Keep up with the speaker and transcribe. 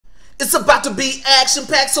It's about to be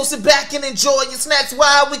action-packed, so sit back and enjoy your snacks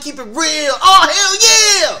while we keep it real. Oh, hell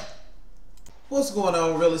yeah! What's going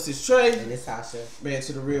on, realist? It's Trey. And it's Tasha. Man,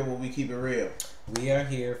 to the real where we keep it real. We are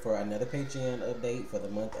here for another Patreon update for the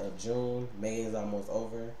month of June. May is almost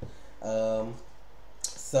over.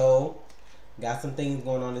 So, got some things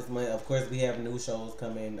going on this month. Of course, we have new shows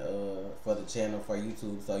coming for the channel for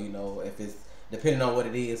YouTube. So, you know, if it's depending on what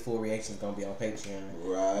it is, full reaction is going to be on Patreon.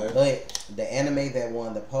 Right. But the anime that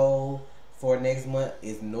won the poll for next month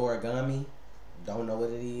is Noragami. Don't know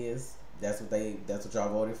what it is. That's what y'all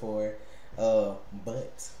voted for.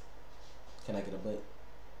 But can I get a but?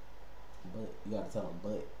 But you gotta tell them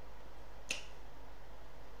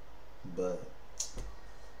but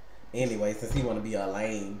anyway, since he wanna be a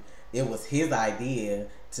lame, it was his idea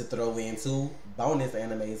to throw in 2 bonus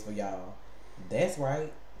animes for y'all. That's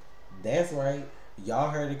right. Y'all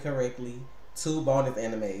heard it correctly. 2 bonus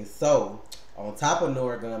animes. So on top of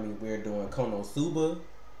Noragami, we're doing Konosuba,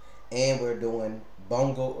 and we're doing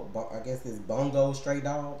Bongo. I guess it's Bongo Stray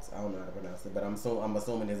Dogs. I don't know how to pronounce it, but I'm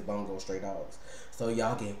assuming it's Bongo Stray Dogs. So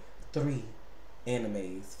y'all get 3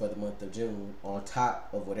 animes for the month of June on top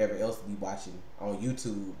of whatever else we watching on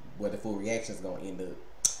YouTube, where the full reaction is gonna end up.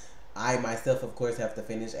 I myself, of course, have to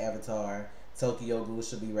finish Avatar. Tokyo Ghoul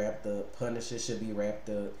should be wrapped up. Punisher should be wrapped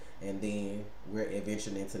up, and then we're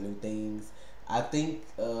adventuring into new things. I think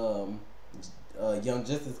Young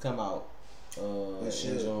Justice come out in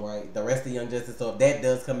June, right? The rest of Young Justice. So if that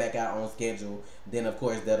does come back out on schedule, then of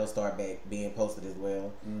course that'll start back being posted as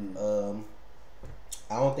well.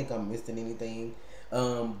 I don't think I'm missing anything.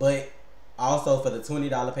 But also for the $20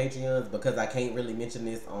 Patreons, because I can't really mention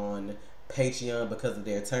this on Patreon because of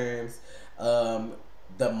their terms.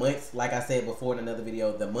 The months, like I said before in another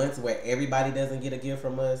video, the months where everybody doesn't get a gift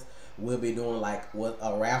from us, we'll be doing like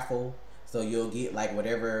a raffle. So you'll get like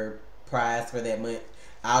whatever prize for that month.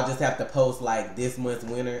 I'll just have to post like this month's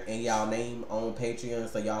winner and y'all name on Patreon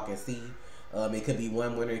so y'all can see. It could be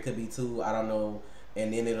 1 winner, it could be 2, I don't know.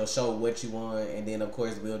 And then it'll show what you want, and then of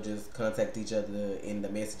course we'll just contact each other in the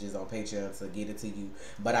messages on Patreon to get it to you.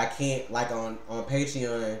 But I can't, like on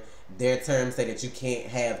Patreon, their terms say that you can't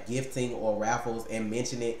have gifting or raffles and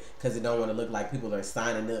mention it because it don't want to look like people are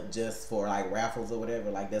signing up just for like raffles or whatever.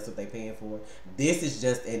 Like that's what they paying for. This is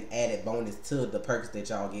just an added bonus to the perks that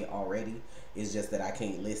y'all get already. It's just that I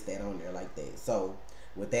can't list that on there like that. So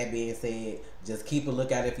with that being said, just keep a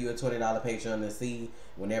lookout if you're a $20 Patreon to see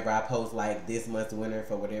whenever I post like this month's winner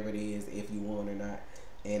for whatever it is, if you won or not.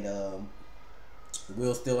 And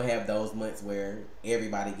we'll still have those months where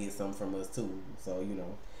everybody gets some from us too. So, you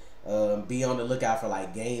know, be on the lookout for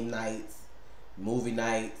like game nights, movie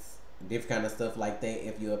nights, different kind of stuff like that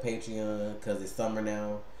if you're a Patreon, because it's summer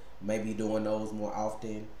now. Maybe doing those more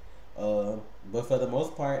often. But for the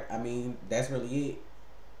most part, I mean, that's really it.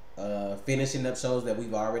 Finishing up shows that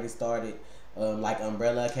we've already started, like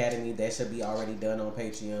Umbrella Academy, that should be already done on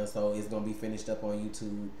Patreon, so it's gonna be finished up on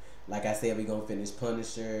YouTube. Like I said, we're gonna finish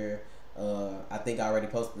Punisher. I think I already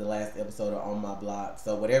posted the last episode on my blog,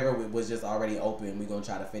 so whatever was just already open, we're gonna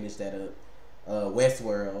try to finish that up.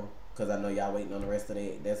 Westworld, because I know y'all waiting on the rest of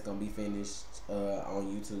that, that's gonna be finished on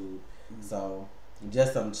YouTube. So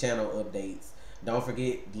just some channel updates. Don't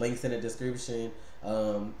forget, links in the description.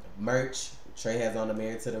 Merch. Trey has on the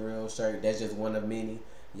Married to the Real shirt. That's just one of many.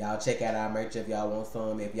 Y'all check out our merch if y'all want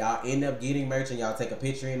some. If y'all end up getting merch and y'all take a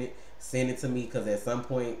picture in it, send it to me, because at some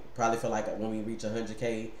point, probably for like when we reach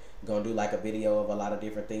 100K, gonna do like a video of a lot of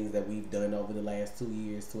different things that we've done over the last 2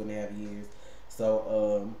 years, 2.5 years.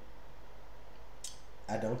 So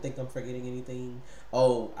I don't think I'm forgetting anything.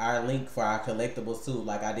 Oh, our link for our collectibles too.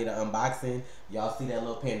 Like I did an unboxing. Y'all see that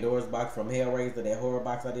little Pandora's box from Hellraiser, that horror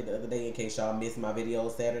box I did the other day, in case y'all missed my video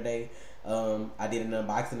Saturday. I did an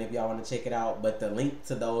unboxing if y'all want to check it out. But the link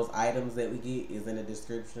to those items that we get is in the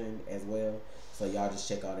description as well. So y'all just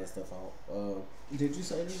check all that stuff out. Did you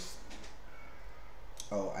say this?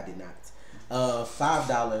 Oh, I did not. $5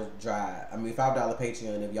 $5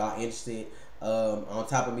 Patreon if y'all interested. On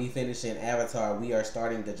top of me finishing Avatar, we are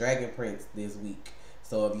starting the Dragon Prince this week.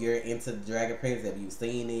 So if you're into the Dragon Prince, if you've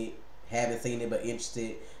seen it, haven't seen it but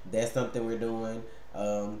interested, that's something we're doing.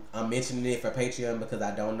 I'm mentioning it for Patreon because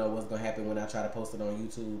I don't know what's gonna happen when I try to post it on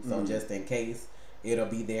YouTube. So just in case, it'll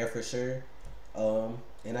be there for sure.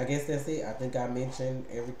 And I guess that's it. I think I mentioned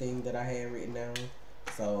everything that I had written down.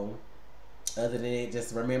 So other than it,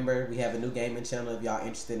 just remember we have a new gaming channel. If y'all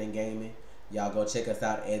interested in gaming, y'all go check us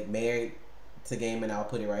out at Married to Gaming. I'll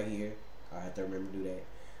put it right here. I have to remember to do that.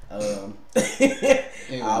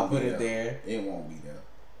 I'll put it there. It won't be there.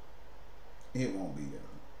 It won't be there.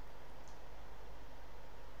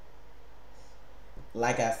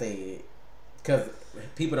 Like I said, because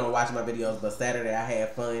people don't watch my videos, but Saturday I had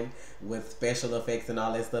fun with special effects and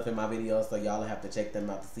all that stuff in my videos, so y'all have to check them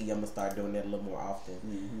out to see. I'm gonna start doing that a little more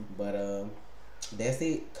often. But that's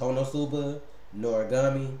it. Konosuba,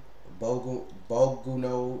 Noragami,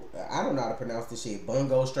 Boguno, I don't know how to pronounce this shit.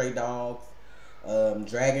 Bungo Stray Dogs,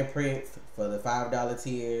 Dragon Prince for the $5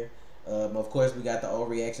 tier. Of course, we got the old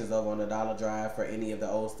reactions over on the Dollar Drive for any of the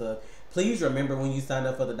old stuff. Please remember when you sign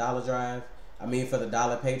up for the Dollar Drive, for the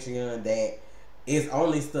Dollar Patreon, that it's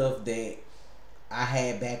only stuff that I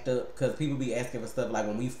had backed up, because people be asking for stuff like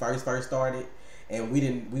when we first started, and we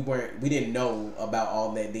didn't know about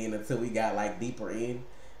all that then until we got like deeper in.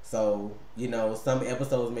 So, you know, some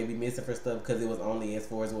episodes may be missing for stuff because it was only as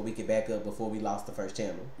far as what we could back up before we lost the first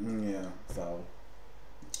channel. Yeah. So,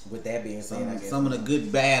 with that being said, I guess some of the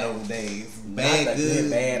good bad old days. Bad, good,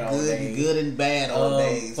 bad old days. Good and bad old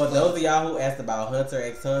days. For those of y'all who asked about Hunter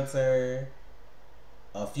x Hunter,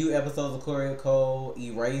 a few episodes of Courier Code,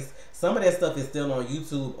 Erase, some of that stuff is still on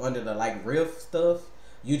YouTube under the like riff stuff.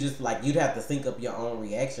 You just like, you'd have to sync up your own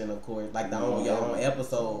reaction, of course, like your own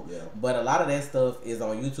episode. Yeah. But a lot of that stuff is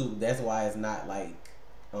on YouTube. That's why it's not like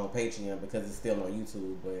on Patreon, because it's still on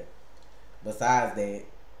YouTube. But besides that,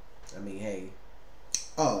 hey.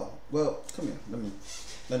 Oh, well, come here.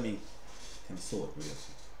 Let me consort real quick.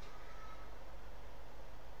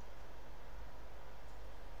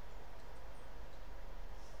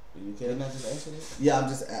 You didn't I just answer it? Yeah,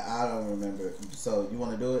 I don't remember. So you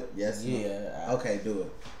want to do it? Yes. Yeah. No? Okay, do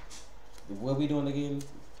it. What we doing again?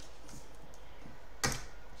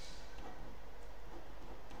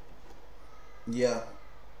 Yeah.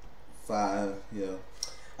 5. Yeah.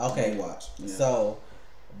 Okay. Watch. Yeah. So,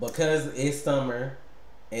 because it's summer,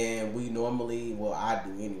 and we normally, well, I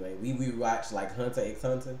do anyway. We watch like Hunter x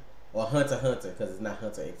Hunter, or Hunter because it's not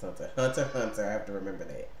Hunter x Hunter. Hunter. I have to remember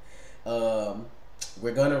that.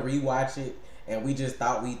 We're gonna rewatch it, and we just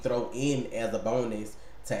thought we'd throw in as a bonus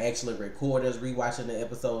to actually record us rewatching the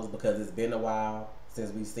episodes, because it's been a while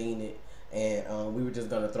since we've seen it, and we were just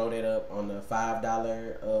gonna throw that up on the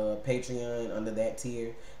 $5 Patreon under that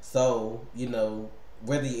tier. So, you know,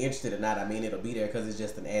 whether you're interested or not, it'll be there because it's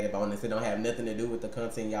just an added bonus. It don't have nothing to do with the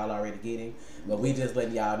content y'all already getting, but we just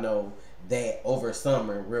letting y'all know that over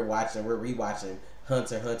summer we're rewatching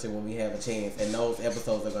Hunter when we have a chance, and those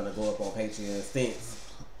episodes are gonna go up on Patreon since.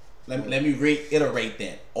 Let me reiterate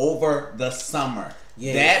that. Over the summer.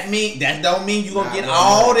 Yes. That don't mean you gonna get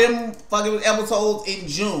all them fucking episodes in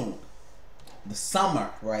June. The summer.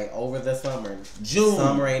 Right, over the summer. June.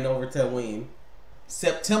 Summer ain't over till when?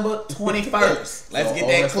 September 21st. Let's get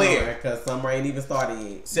that clear. Because summer ain't even started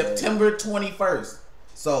yet. September 21st.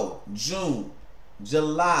 So, June,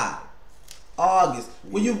 July, August.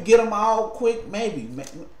 Will you get them all quick? Maybe.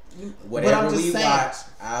 Whatever we watch,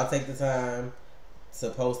 I'll take the time to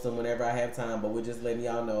post them whenever I have time, but we're just letting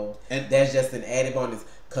y'all know. And that's just an added bonus,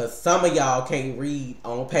 because some of y'all can't read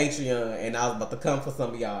on Patreon, and I was about to come for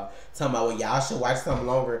some of y'all talking about, well, y'all should watch something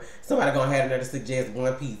longer. Somebody gonna have another suggest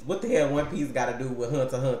One Piece. What the hell One Piece got to do with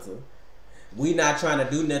Hunter? We not trying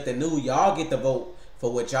to do nothing new. Y'all get to vote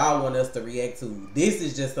for what y'all want us to react to. This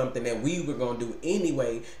is just something that we were gonna do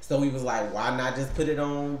anyway, so we was like, why not just put it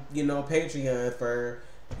on, Patreon for,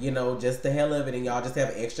 just the hell of it, and y'all just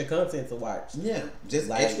have extra content to watch. Yeah, just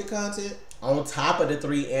like, extra content on top of the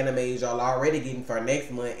 3 animes y'all already getting for next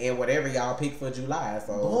month and whatever y'all pick for July.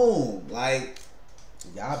 So boom, like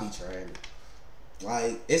y'all be trying.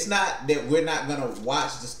 Like, it's not that we're not gonna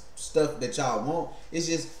watch the stuff that y'all want. It's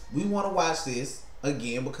just we want to watch this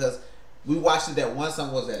again because we watched it that one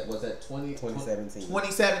summer. Was that 2017?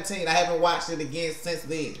 2017. I haven't watched it again since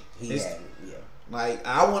then. Yeah. Like,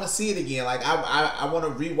 I want to see it again. Like, I want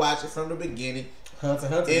to rewatch it from the beginning. Hunter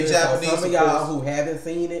in Japanese. So some of y'all who haven't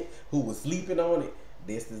seen it, who was sleeping on it,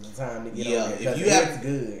 this is the time to get on it. If you it's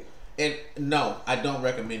good. And no, I don't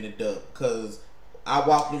recommend the dub because I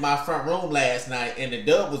walked through my front room last night and the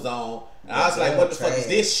dub was on. And I was like, "What the fuck is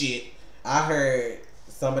this shit?" I heard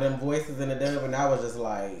some of them voices in the dub, and I was just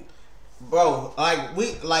like, bro,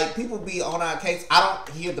 people be on our case. I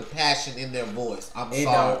don't hear the passion in their voice. I'm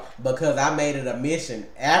sorry. Because I made it a mission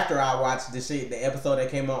after I watched the episode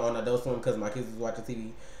that came on Adult Swim because my kids was watching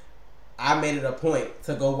TV. I made it a point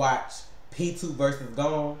to go watch P2 versus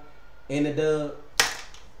Gone in the dub.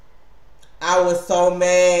 I was so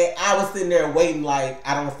mad. I was sitting there waiting like,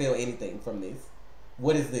 I don't feel anything from this.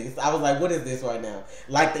 What is this? I was like, what is this right now?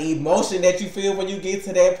 Like the emotion that you feel when you get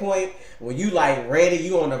to that point, when you like ready,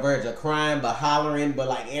 you on the verge of crying, but hollering, but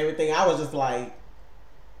like everything. I was just like,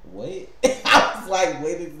 what? I was like,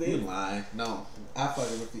 what is this? You lying. No. I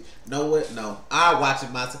fucking with you. Know what? No. I watch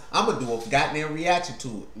it myself. I'm gonna do a goddamn reaction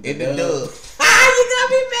to it. In the dub. You got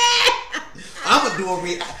me mad. I'm gonna do a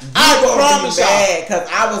I promise y'all. Because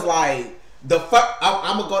I was like,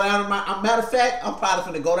 I'm gonna go down in my. Matter of fact, I'm probably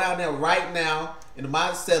gonna go down there right now in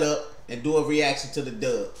my setup and do a reaction to the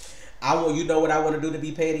dub. You know what I want to do to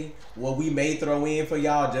be petty? What we may throw in for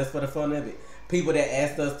y'all just for the fun of it. People that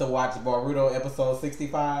asked us to watch Naruto episode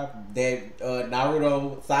 65, that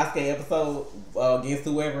Naruto Sasuke episode against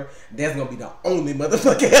whoever, that's gonna be the only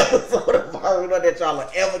motherfucking episode of Naruto that y'all will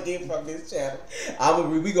ever get from this channel.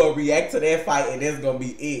 We gonna react to that fight and that's gonna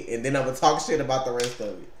be it. And then I'm gonna talk shit about the rest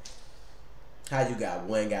of it. How you got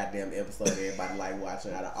one goddamn episode everybody like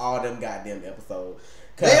watching out of all them goddamn episodes?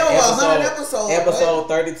 They over 100 episodes. Episode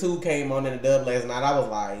 32 came on in the dub last night. I was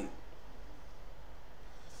like,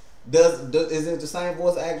 is it the same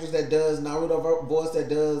voice actress that does Naruto voice that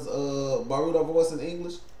does Naruto voice in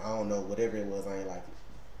English? I don't know. Whatever it was, I ain't like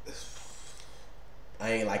it.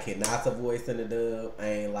 I ain't like Hinata voice in the dub. I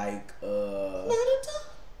ain't like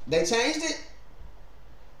They changed it.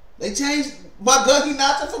 They changed my girl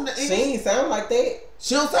Hinata from the English. She ain't sound like that.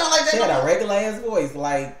 She don't sound like that. She had a regular ass voice,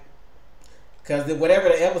 like. Cause whatever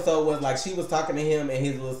the episode was, like she was talking to him and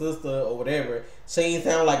his little sister or whatever, she ain't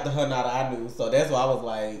sound like the Hinata I knew. So that's why I was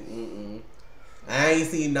like, I ain't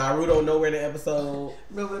seen Naruto nowhere in the episode.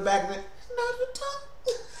 Remember the back then? Naruto.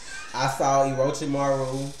 I saw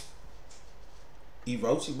Orochimaru.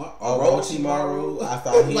 Orochimaru. I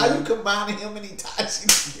saw him. Why you combining him and Itachi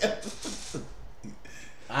together?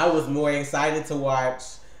 I was more excited to watch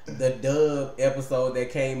the dub episode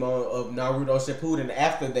that came on of Naruto Shippuden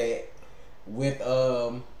after that. With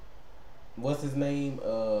what's his name?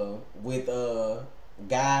 With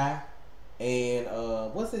Guy and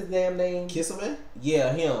what's his damn name? Kisame?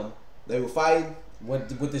 Yeah, him. They were fighting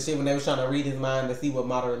with the shit when they was trying to read his mind to see what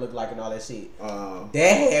Madara looked like and all that shit. That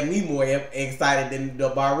had me more excited than the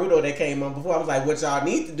Naruto that came on before. I was like, what y'all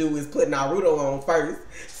need to do is put Naruto on first,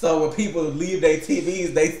 so when people leave their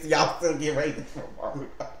TVs, y'all still get ready for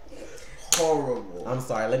Naruto. Horrible. I'm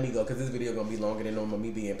sorry, let me go because this video gonna be longer than normal, me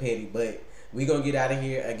being petty, but we gonna get out of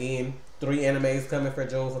here. Again, 3 animes coming for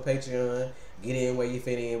June for Patreon. Get in where you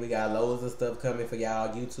fit in. We got loads of stuff coming for y'all.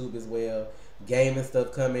 YouTube as well. Gaming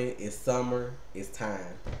stuff coming. It's summer. It's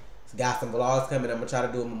time. Got some vlogs coming. I'm gonna try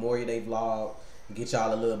to do a Memorial Day vlog. Get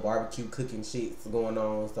y'all a little barbecue cooking shit going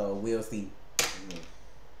on. So we'll see.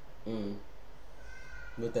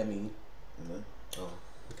 What that mean? Oh,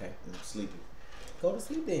 okay. I'm sleepy. Go to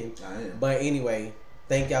sleep then. I am. But anyway,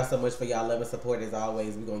 thank y'all so much for y'all love and support as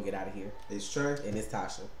always. We're gonna get out of here. It's Trey. And it's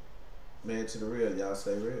Tasha. Man to the real. Y'all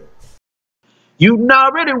stay real. You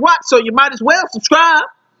already watched, so you might as well subscribe.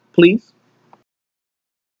 Please.